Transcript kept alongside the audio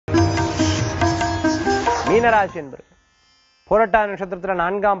மீனராசி என்பது புரட்டாதி நட்சத்திரத்துல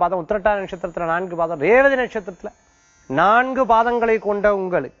 4ஆம் பாதம், உத்திரட்டாதி நட்சத்திரத்துல 4 பாதம், ரேவதி நட்சத்திரத்துல 4 பாதங்களை கொண்ட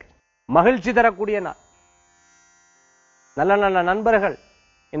உங்களுக்கு மகிழ்ச்சி தரக்கூடிய நாள். நல்ல நல்ல நண்பர்கள்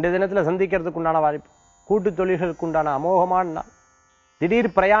இந்த தினத்துல சந்திக்கிறதுக்கு உண்டான வாய்ப்பு, கூட்டு தொழில்களுக்கு உண்டான அமோகமான நாள்.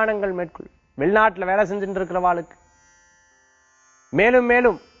 திடீர் பிரயாணங்கள் மேற்கொள்ளும். வெளிநாட்டுல வேலை செஞ்சுட்டு இருக்கிறவாளுக்கு மேலும்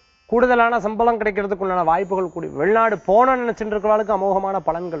மேலும் கூடுதலான சம்பளம் கிடைக்கிறதுக்கு உண்டான வாய்ப்புகள் கூடி. வெளிநாடு போனோம்னு நினைச்சுட்டு இருக்கிறவாளுக்கு அமோகமான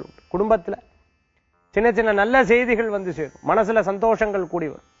பலன்கள் உண்டு. குடும்பத்துல சின்ன சின்ன நல்ல செய்திகள் வந்து சேரும். மனசுல சந்தோஷங்கள் கூடி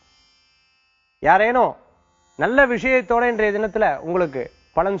வரும். யாரேனும் நல்ல விஷயத்தோட இன்றைய தினத்துல உங்களுக்கு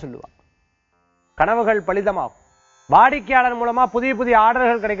பலன் சொல்லுவாங்க. கனவுகள் பலிதமாகும். வாடிக்கையாளர் மூலமா புதிய புதிய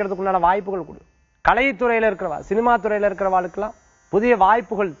ஆர்டர்கள் கிடைக்கிறதுக்கு உண்டான வாய்ப்புகள் கூடும். கலைத்துறையில இருக்கிறவா, சினிமா துறையில இருக்கிறவாளுக்கெல்லாம் புதிய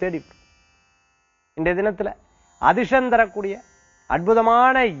வாய்ப்புகள் தேடி. இன்றைய தினத்துல அதிர்ஷ்டம் தரக்கூடிய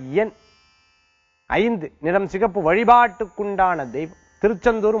அற்புதமான எண் 5, நிறம் சிகப்பு. வழிபாட்டுக்குண்டான தெய்வம்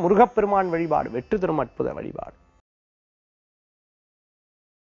திருச்செந்தூர் முருகப்பெருமான் வழிபாடு வெற்றி தரும் அற்புத வழிபாடு.